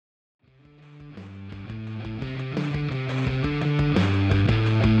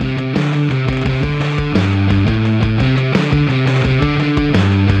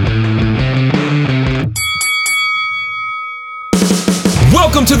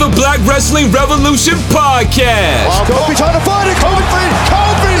the Black Wrestling Revolution podcast. Kofi trying to find it. Kofi!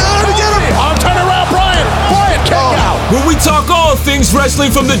 Let me get him! I'm turning around, Brian kick out. Where we talk all things wrestling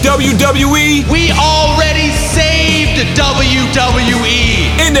from the WWE, We already saved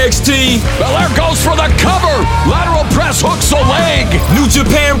WWE. NXT, Belair goes for the cover. Lateral press hooks a leg. New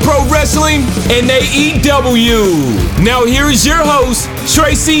Japan Pro Wrestling, and AEW. Now here is your host,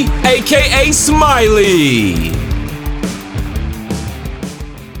 Tracy, aka Smiley.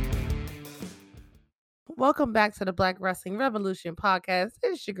 Welcome back to the Black Wrestling Revolution podcast.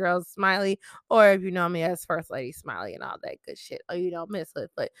 It's your girl Smiley, or if you know me as First Lady Smiley and all that good shit, or you know Miss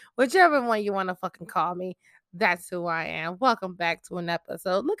Hoodfoot, whichever one you want to fucking call me, that's who I am. Welcome back to an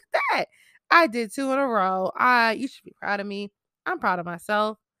episode. Look at that, I did 2 in a row. You should be proud of me. I'm proud of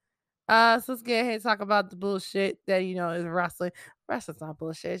myself. So let's get ahead and talk about the bullshit that is wrestling. Wrestling's not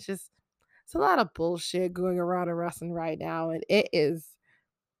bullshit. It's a lot of bullshit going around in wrestling right now, and it is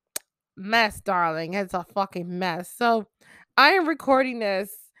mess, darling. It's a fucking mess. So I am recording this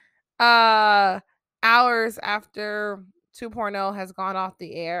hours after 2.0 has gone off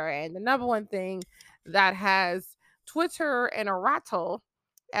the air, and the number one thing that has Twitter in a rattle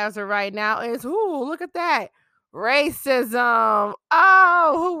as of right now is, ooh, look at that, racism.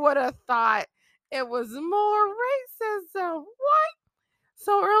 Oh, who would have thought it was more racism? What?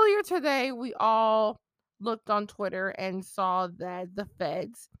 So earlier today, we all looked on Twitter and saw that the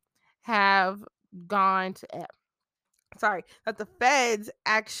feds have gone to that the feds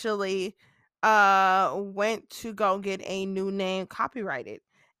actually went to go get a new name copyrighted,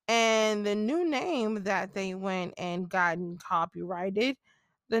 and the new name that they went and gotten copyrighted,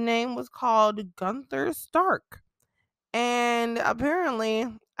 the name was called Gunther Stark. And apparently,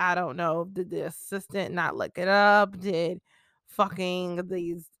 I don't know, did the assistant not look it up? Did fucking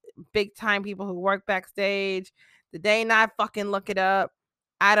these big time people who work backstage, did they not fucking look it up?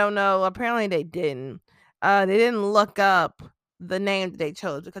 I don't know. Apparently they didn't. They didn't look up the name that they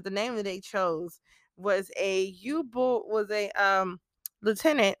chose, because the name that they chose was a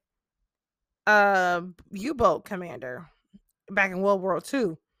lieutenant U-boat commander back in World War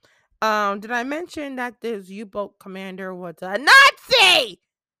II. Did I mention that this U-boat commander was a Nazi?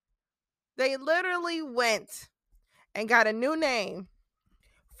 They literally went and got a new name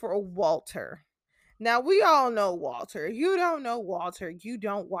for Walter. Now, we all know Walter. If you don't know Walter, you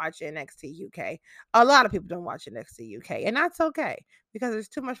don't watch NXT UK. A lot of people don't watch NXT UK, and that's okay, because there's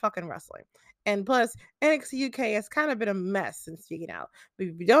too much fucking wrestling. And plus, NXT UK has kind of been a mess since speaking out. But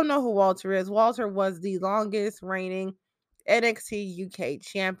if you don't know who Walter is, Walter was the longest reigning NXT UK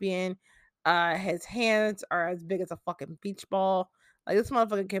champion. His hands are as big as a fucking beach ball. Like, this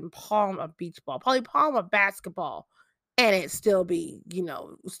motherfucker can palm a beach ball, probably palm a basketball, and it still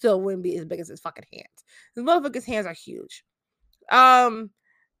still wouldn't be as big as his fucking hands. His motherfucker's hands are huge.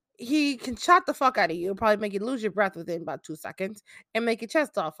 He can shot the fuck out of you, probably make you lose your breath within about 2 seconds, and make your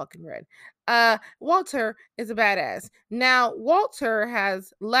chest all fucking red. Walter is a badass. Now, Walter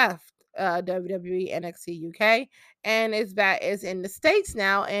has left WWE NXT UK and is in the States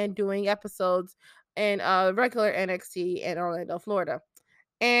now and doing episodes in regular NXT in Orlando, Florida.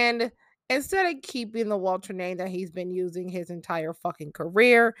 And instead of keeping the Walter name that he's been using his entire fucking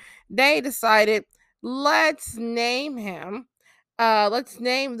career, they decided, let's name him. Let's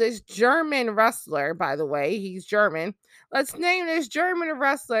name this German wrestler, by the way, he's German. Let's name this German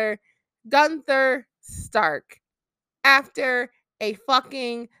wrestler Gunther Stark, after a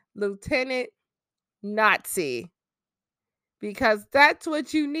fucking lieutenant Nazi. Because that's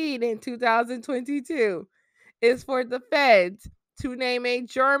what you need in 2022, is for the feds to name a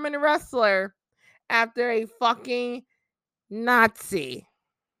German wrestler after a fucking Nazi.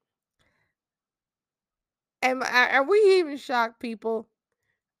 And are we even shocked, people?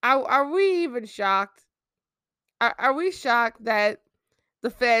 Are we even shocked? Are we shocked that the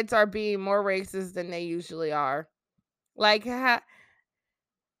feds are being more racist than they usually are? Like, are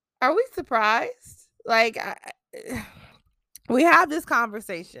we surprised? Like, we have this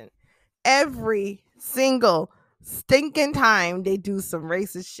conversation every single stinking time they do some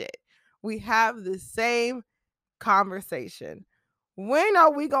racist shit. We have the same conversation. When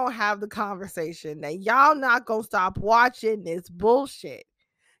are we gonna have the conversation that y'all not gonna stop watching this bullshit?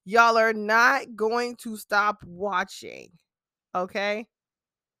 Y'all are not going to stop watching, okay?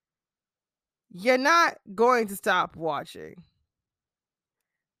 You're not going to stop watching.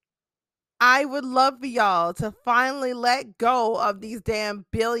 I would love for y'all to finally let go of these damn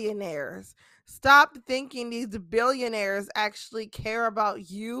billionaires. Stop thinking these billionaires actually care about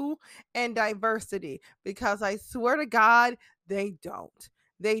you and diversity, because I swear to God, they don't.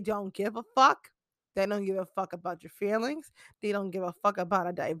 They don't give a fuck. They don't give a fuck about your feelings. They don't give a fuck about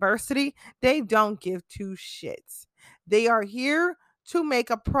a diversity. They don't give two shits. They are here to make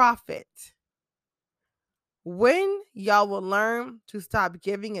a profit. When y'all will learn to stop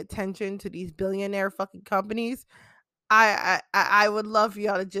giving attention to these billionaire fucking companies, I would love for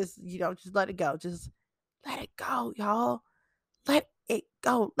y'all to just let it go. Just let it go, y'all. Let it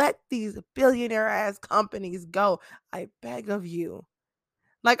go. Let these billionaire ass companies go. I beg of you.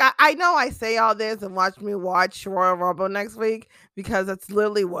 Like, I know I say all this and watch me watch Royal Rumble next week because it's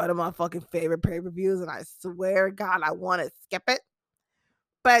literally one of my fucking favorite pay-per-views, and I swear to God I want to skip it.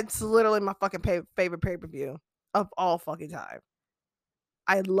 But it's literally my fucking favorite pay-per-view of all fucking time.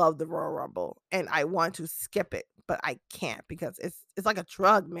 I love the Royal Rumble and I want to skip it, but I can't because it's like a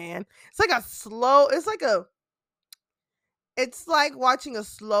drug, man. It's like watching a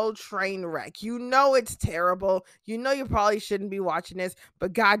slow train wreck. You know it's terrible. You know you probably shouldn't be watching this,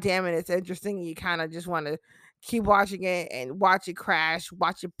 but goddamn it, it's interesting. And you kind of just want to keep watching it and watch it crash,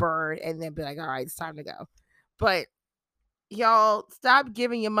 watch it burn, and then be like, all right, it's time to go. But y'all, stop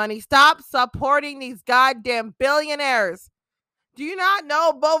giving your money. Stop supporting these goddamn billionaires. Do you not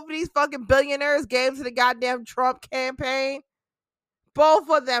know both of these fucking billionaires gave to the goddamn Trump campaign? Both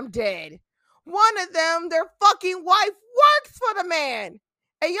of them did. One of them, their fucking wife works for the man.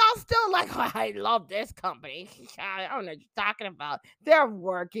 And y'all still like, oh, I love this company. I don't know what you're talking about. They're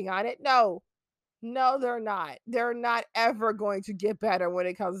working on it. No, they're not. They're not ever going to get better when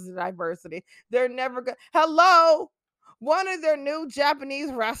it comes to diversity. They're never going. Hello. One of their new Japanese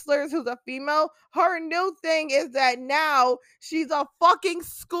wrestlers who's a female, her new thing is that now she's a fucking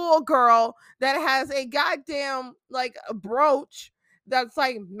schoolgirl that has a goddamn like a brooch that's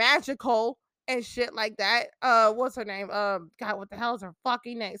like magical and shit like that. What's her name? God, what the hell is her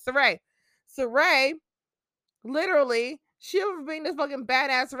fucking name? Saray, literally, she was being this fucking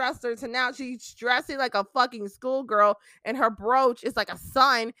badass wrestler to now she's dressing like a fucking schoolgirl and her brooch is like a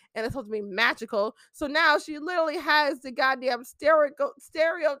sun and it's supposed to be magical. So now she literally has the goddamn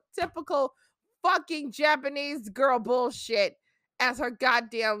stereotypical fucking Japanese girl bullshit as her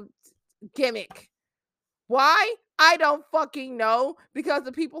goddamn gimmick. Why? I don't fucking know, because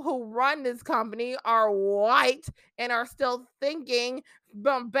the people who run this company are white and are still thinking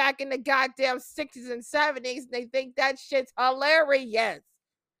back in the goddamn 60s and 70s. And they think that shit's hilarious.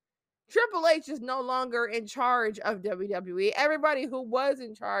 Triple H is no longer in charge of WWE. Everybody who was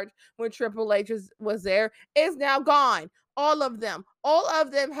in charge when Triple H was there is now gone. All of them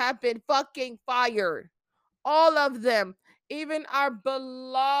have been fucking fired. All of them. Even our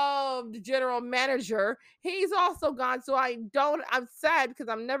beloved general manager, he's also gone. So I'm sad because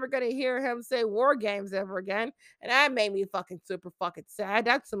I'm never going to hear him say War Games ever again. And that made me fucking super fucking sad.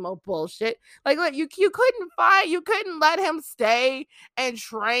 That's some more bullshit. Like, look, you couldn't let him stay and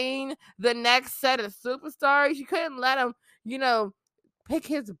train the next set of superstars. You couldn't let him, pick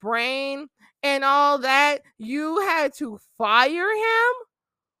his brain and all that. You had to fire him?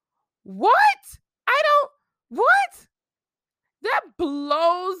 What? What? That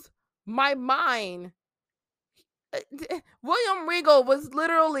blows my mind. William Regal was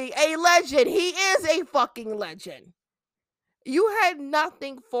literally a legend. He is a fucking legend. You had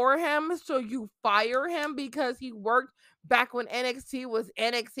nothing for him, so you fire him because he worked back when NXT was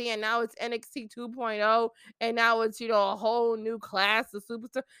NXT, and now it's NXT 2.0, and now it's, a whole new class of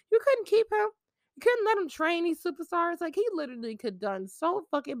superstars. You couldn't keep him. You couldn't let him train these superstars. Like, he literally could have done so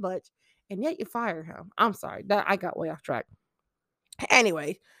fucking much, and yet you fired him. I'm sorry. That I got way off track.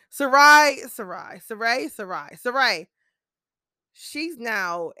 Anyway, Saray. She's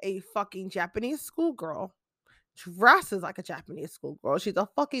now a fucking Japanese schoolgirl. Dresses like a Japanese schoolgirl. She's a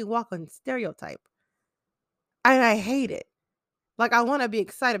fucking walking stereotype. And I hate it. Like, I want to be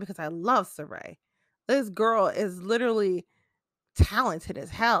excited because I love Saray. This girl is literally talented as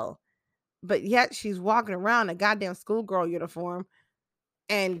hell. But yet she's walking around in a goddamn schoolgirl uniform.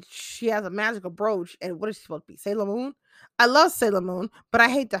 And she has a magical brooch. And what is she supposed to be? Sailor Moon? I love Sailor Moon, but I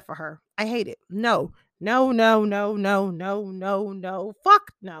hate that for her. I hate it. No.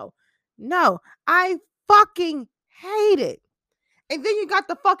 Fuck no. No. I fucking hate it. And then you got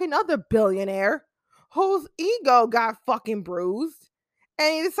the fucking other billionaire whose ego got fucking bruised.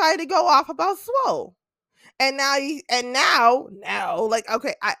 And he decided to go off about Swole. And now, like,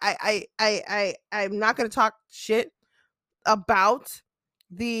 okay, I'm not gonna talk shit about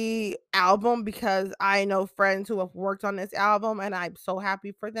the album because I know friends who have worked on this album and I'm so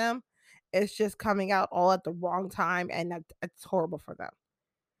happy for them. It's just coming out all at the wrong time, and it's horrible for them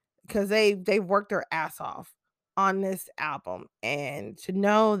because they worked their ass off on this album. And to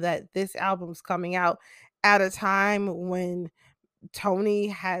know that this album's coming out at a time when Tony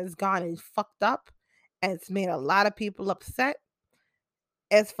has gone and fucked up and it's made a lot of people upset.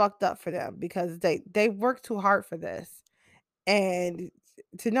 It's fucked up for them because they worked too hard for this. And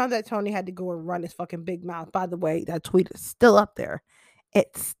to know that Tony had to go and run his fucking big mouth. By the way, that tweet is still up there.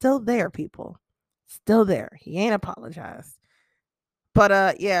 It's still there, people. Still there. He ain't apologized.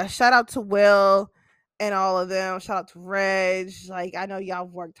 But yeah, shout out to Will and all of them. Shout out to Reg. Like, I know y'all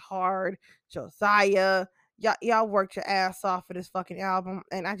worked hard. Josiah. Y'all worked your ass off for this fucking album.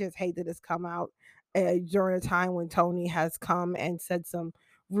 And I just hate that it's come out during a time when Tony has come and said some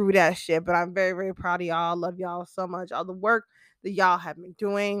rude ass shit. But I'm very, very proud of y'all. Love y'all so much. All the work that y'all have been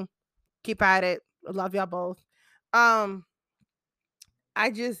doing. Keep at it. I love y'all both. I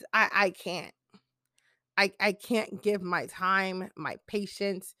can't. I can't give my time, my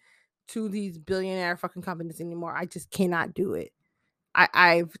patience to these billionaire fucking companies anymore. I just cannot do it.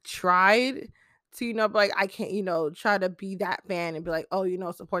 I've tried to, but like I can't, try to be that fan and be like, oh,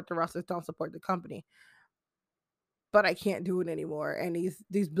 support the wrestlers, don't support the company. But I can't do it anymore. And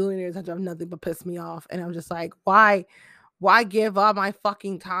these billionaires have done nothing but piss me off. And I'm just like, why give all my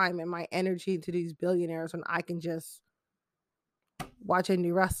fucking time and my energy to these billionaires when I can just watch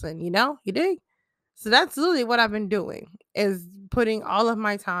indie wrestling, You dig? So that's literally what I've been doing, is putting all of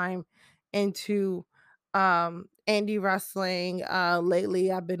my time into indie wrestling.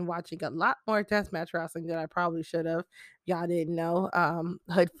 Lately I've been watching a lot more deathmatch wrestling than I probably should have. Y'all didn't know.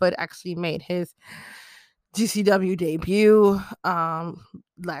 Hoodfoot actually made his GCW debut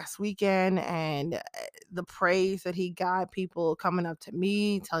last weekend, and the praise that he got, people coming up to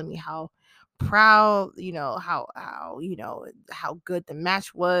me telling me how proud, how good the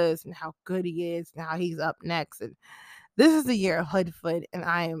match was and how good he is and how he's up next. And this is the year of Hoodfoot, and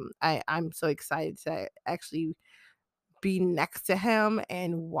I'm so excited to actually be next to him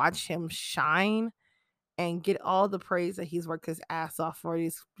and watch him shine and get all the praise that he's worked his ass off for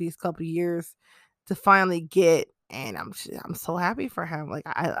these couple years to finally get. And I'm so happy for him. Like,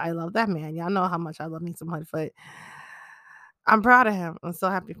 I love that man. Y'all know how much I love me some Hoodfoot. I'm proud of him. I'm so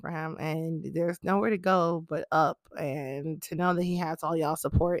happy for him. And there's nowhere to go but up. And to know that he has all y'all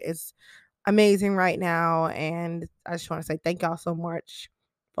support is amazing right now. And I just want to say thank y'all so much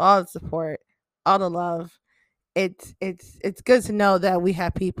for all the support, all the love. It's good to know that we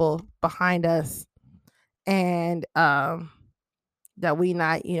have people behind us, and that we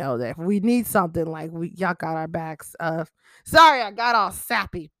not, that if we need something, like y'all got our backs. Sorry, I got all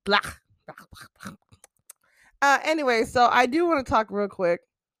sappy. Blah, blah, blah, blah. Anyway, so I do want to talk real quick.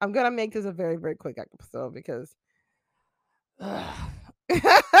 I'm gonna make this a very, very quick episode because I'm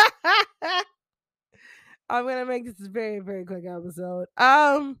gonna make this a very, very quick episode.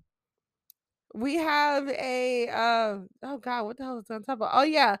 We have a oh god, what the hell is on top of? Oh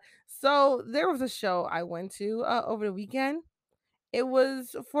yeah, so there was a show I went to over the weekend. It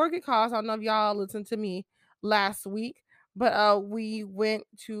was for a good cause. I don't know if y'all listened to me last week, but we went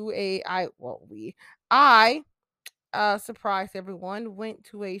to I surprised everyone, went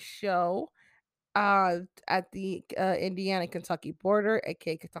to a show at the Indiana Kentucky border,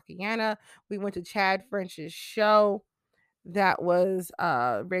 aka Kentuckiana. We went to Chad French's show that was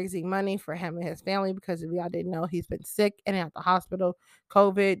raising money for him and his family, because if y'all didn't know, he's been sick and at the hospital,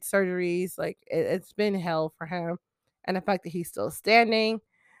 COVID, surgeries, like it's been hell for him. And the fact that he's still standing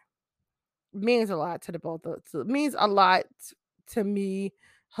means a lot to the both of us. It means a lot to me,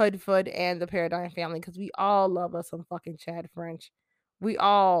 Hoodfoot, and the Paradigm family, because we all love us some fucking Chad French. We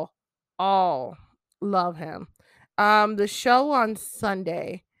all love him. The show on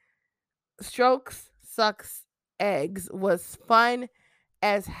Sunday, Strokes Sucks Eggs, was fun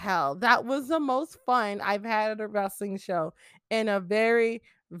as hell. That was the most fun I've had at a wrestling show in a very,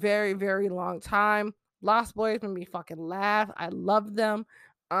 very, very long time. Lost Boys made me fucking laugh. I love them.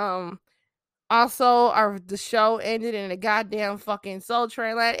 Also, the show ended in a goddamn fucking Soul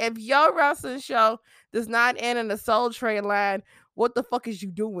Train land. If your wrestling show does not end in a Soul Train land, what the fuck is you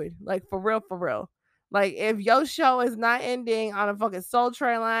doing? Like, for real, for real. Like, if your show is not ending on a fucking Soul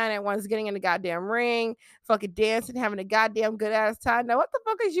Train line, everyone's getting in the goddamn ring, fucking dancing, having a goddamn good ass time, now what the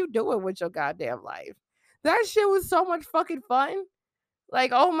fuck is you doing with your goddamn life? That shit was so much fucking fun.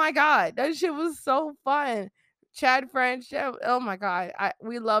 Like, oh my god, that shit was so fun. Chad French, oh my god,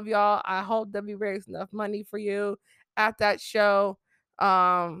 we love y'all. I hope that we raised enough money for you at that show.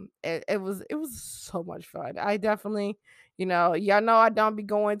 It was so much fun. I definitely, y'all know I don't be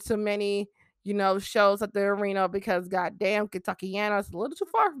going to many, shows at the arena, because goddamn, Kentuckiana is a little too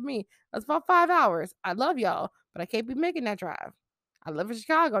far from me. That's about 5 hours. I love y'all, but I can't be making that drive. I live in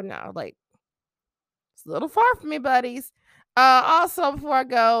Chicago now. Like, it's a little far from me, buddies. Also, before I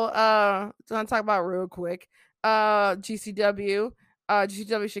go, I want to talk about real quick, GCW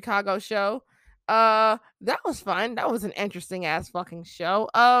Chicago show. That was fun. That was an interesting ass fucking show.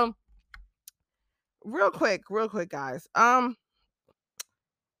 Real quick, guys. I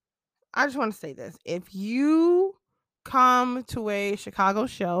just want to say this. If you come to a Chicago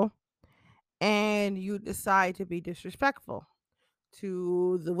show and you decide to be disrespectful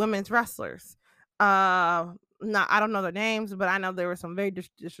to the women's wrestlers, not I don't know their names, but I know there were some very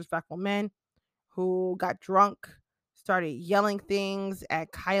disrespectful men who got drunk, started yelling things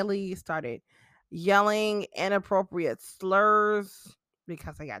at Kylie, started yelling inappropriate slurs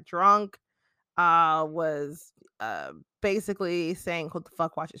because I got drunk, was basically saying who the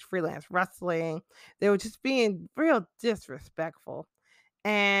fuck watches freelance wrestling. They were just being real disrespectful.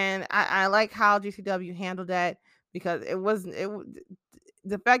 And I like how GCW handled that because it wasn't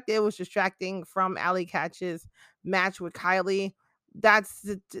the fact that it was distracting from Allie Katch's match with Kylie. That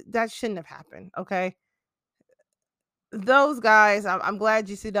shouldn't have happened. Okay, those guys, I'm glad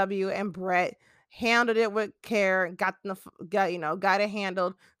GCW and Brett handled it with care, got it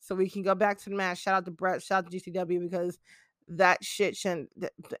handled so we can go back to the match. Shout out to Brett, shout out to GCW because that shit shouldn't.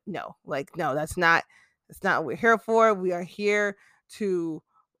 No, that's not what we're here for. We are here to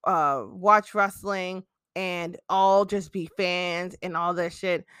watch wrestling and all just be fans and all that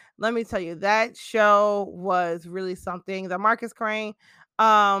shit. Let me tell you, that show was really something. The Marcus Crane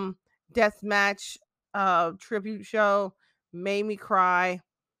death match tribute show made me cry.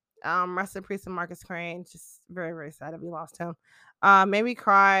 Rest in peace to Marcus Crane. Just very, very sad that we lost him. Made me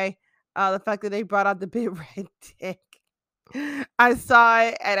cry. The fact that they brought out the big red dick. I saw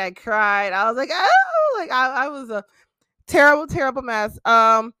it and I cried. I was like, oh, like I was a terrible, terrible mess.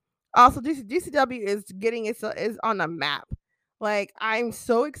 Also GCW is on the map. Like, I'm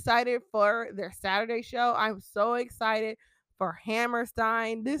so excited for their Saturday show. I'm so excited for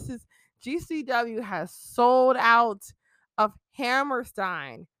Hammerstein. GCW has sold out of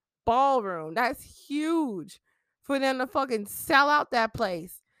Hammerstein Ballroom. That's huge for them to fucking sell out that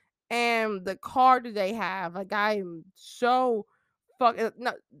place. And the card that they have, like, I'm so fucking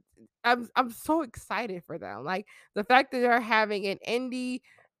no, I'm so excited for them. Like, the fact that they're having an indie,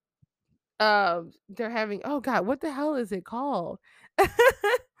 they're having, oh god, what the hell is it called?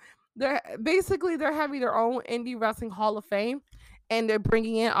 They're having their own indie wrestling hall of fame, and they're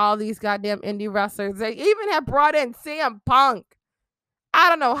bringing in all these goddamn indie wrestlers. They even have brought in CM Punk. I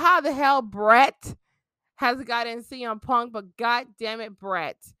don't know how the hell Brett has got in CM Punk, but god damn it,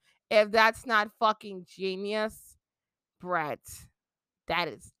 Brett, if that's not fucking genius, Brett, that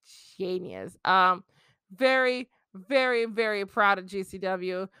is genius. Very, very, very proud of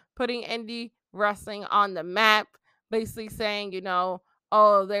GCW putting indie wrestling on the map, basically saying,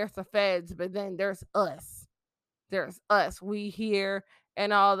 oh, there's the feds, but then there's us. There's us. We here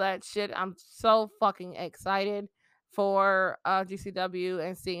and all that shit. I'm so fucking excited for GCW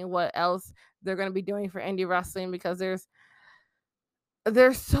and seeing what else they're going to be doing for indie wrestling, because there's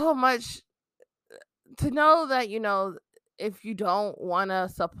so much to know that, if you don't want to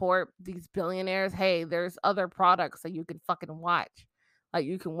support these billionaires, hey, there's other products that you can fucking watch. Like,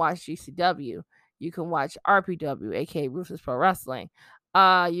 you can watch GCW, you can watch RPW, aka Ruthless Pro Wrestling.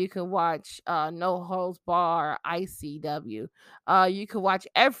 You can watch No Holds Bar, ICW. You can watch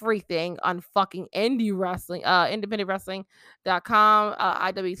everything on fucking indie wrestling, independentwrestling.com,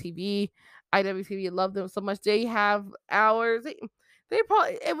 IWTV. IWTV, love them so much. They have hours. It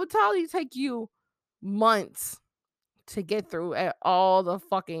would probably take you months to get through at all the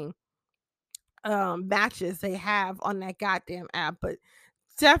fucking matches they have on that goddamn app. But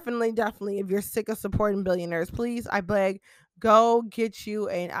definitely, if you're sick of supporting billionaires, please, I beg, go get you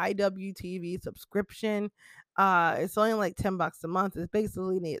an IWTV subscription. It's only like $10 a month. It's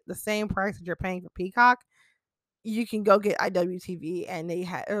basically the same price that you're paying for Peacock. You can go get IWTV, and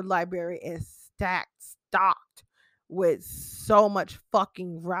their library is stocked with so much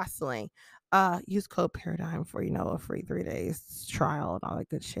fucking wrestling. Use code Paradigm for a free 3 days trial and all that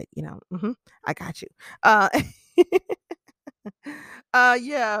good shit. I got you.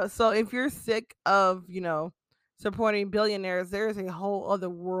 Yeah. So if you're sick of supporting billionaires, there's a whole other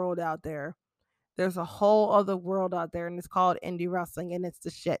world out there. There's a whole other world out there, and it's called indie wrestling, and it's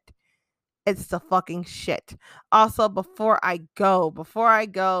the shit. It's the fucking shit. Also, before I go,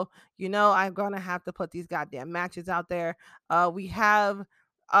 I'm gonna have to put these goddamn matches out there. We have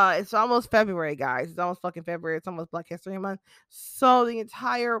it's almost February, guys. It's almost fucking February. It's almost Black History Month. So the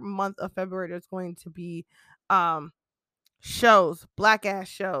entire month of February, there's going to be shows, black ass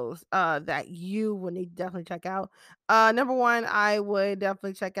shows, that you would need to definitely check out. Number one, I would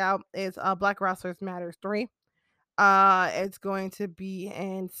definitely check out is Black Wrestlers Matters 3. It's going to be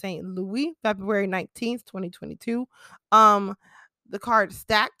in St. Louis, February 19th, 2022. The card is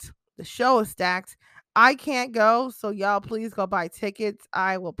stacked. The show is stacked. I can't go, so y'all please go buy tickets.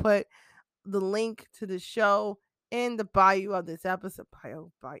 I will put the link to the show in the bio of this episode. Bio.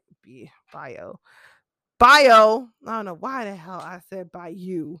 I don't know why the hell I said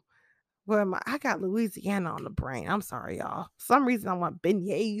bayou. Where am I? I got Louisiana on the brain. I'm sorry, y'all. For some reason I want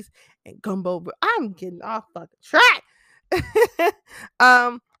beignets and gumbo, but I'm getting off fucking track.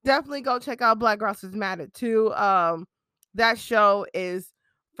 Definitely go check out Black Wrestlers Matter too. That show is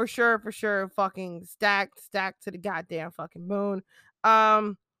for sure fucking stacked to the goddamn fucking moon.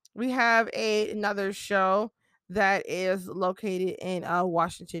 We have another show that is located in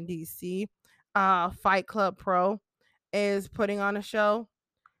Washington DC. Fight Club Pro is putting on a show,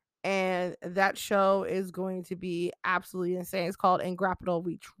 and that show is going to be absolutely insane. It's called In Grapple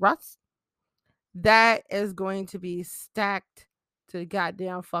We Trust. That is going to be stacked to the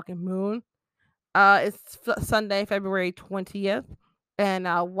goddamn fucking moon. It's Sunday, February 20th in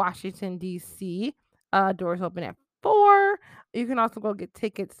Washington, D.C. Doors open at 4. You can also go get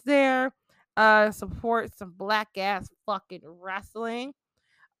tickets there. Support some black ass fucking wrestling.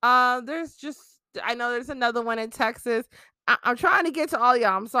 I know there's another one in Texas. I'm trying to get to all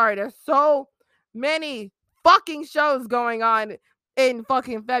y'all. I'm sorry. There's so many fucking shows going on in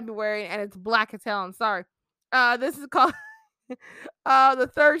fucking February, and it's black as hell. I'm sorry. This is called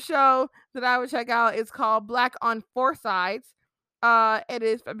the third show that I would check out is called Black on Four Sides. It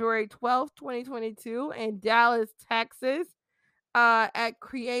is February 12th, 2022 in Dallas, Texas, at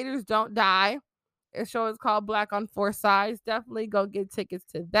Creators Don't Die. The show is called Black on Four Sides. Definitely go get tickets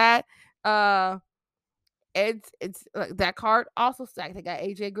to that. It's that card also stacked. They got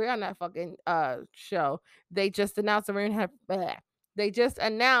AJ Gray on that fucking show. They just announced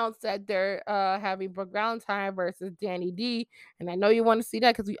that they're having Brooke Valentine versus Danny D, and I know you want to see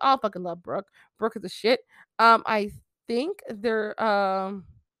that because we all fucking love Brooke. Brooke is a shit. I think they're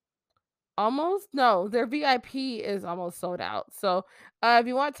their VIP is almost sold out. So if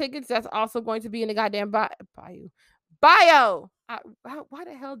you want tickets, that's also going to be in the goddamn bio. Why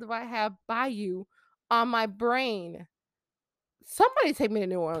the hell do I have Bayou on my brain? Somebody take me to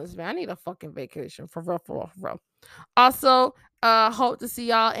New Orleans, man. I need a fucking vacation for real. Also, hope to see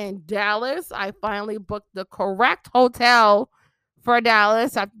y'all in Dallas. I finally booked the correct hotel for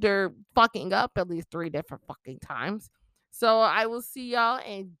Dallas after fucking up at least 3 different fucking times. So I will see y'all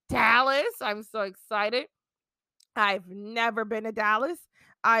in Dallas. I'm so excited. I've never been to Dallas.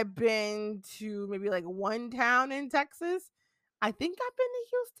 I've been to maybe like one town in Texas. I think I've been to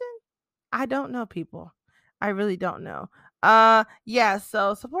Houston. I don't know, people. I really don't know. Yeah,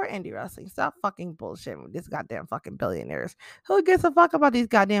 so support indie wrestling. Stop fucking bullshit with this goddamn fucking billionaires. Who gives a fuck about these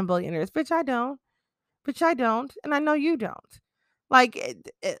goddamn billionaires? Bitch, I don't. And I know you don't.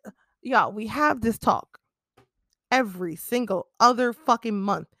 Like, y'all, we have this talk every single other fucking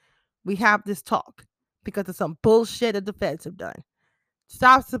month. We have this talk because of some bullshit that the feds have done.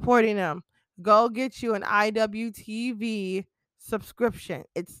 Stop supporting them. Go get you an IWTV subscription.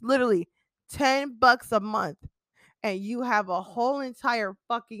 It's literally $10 a month, and you have a whole entire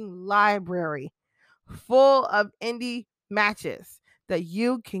fucking library full of indie matches that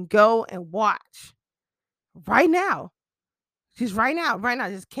you can go and watch right now. Just right now.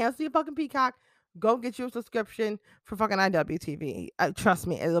 Just cancel your fucking Peacock. Go get you a subscription for fucking IWTV. Trust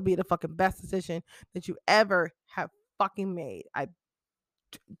me, it'll be the fucking best decision that you ever have fucking made.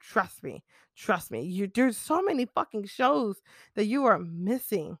 Trust me. There's so many fucking shows that you are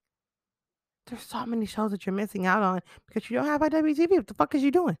missing. There's so many shows that you're missing out on because you don't have IWTV. What the fuck is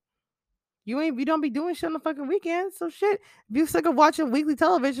you doing? You don't be doing shit on the fucking weekends. So shit, if you're sick of watching weekly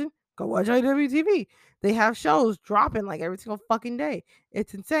television, go watch IWTV. They have shows dropping like every single fucking day.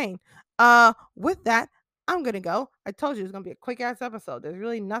 It's insane. With that, I'm gonna go. I told you it's gonna be a quick ass episode. There's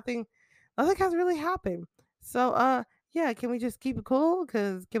really nothing has really happened. So yeah, can we just keep it cool?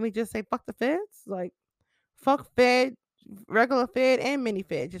 Cause can we just say fuck the feds? Like fuck Fed, regular Fed and mini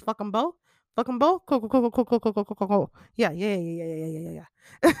Fed. Just fuck them both. Cool. Yeah.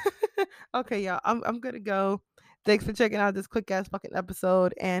 Okay, y'all. I'm gonna go. Thanks for checking out this quick ass fucking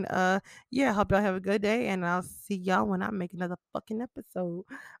episode. And yeah, hope y'all have a good day. And I'll see y'all when I make another fucking episode.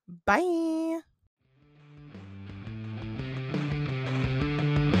 Bye.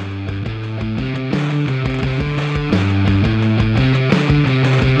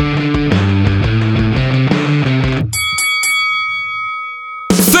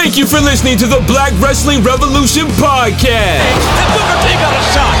 Thank you for listening to the Black Wrestling Revolution podcast. And Booker T got a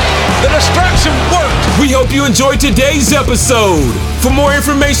shot. The distraction worked. We hope you enjoyed today's episode. For more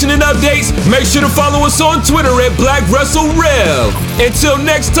information and updates, make sure to follow us on Twitter at Black Wrestle Rev. Until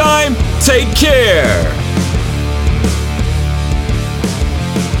next time, take care.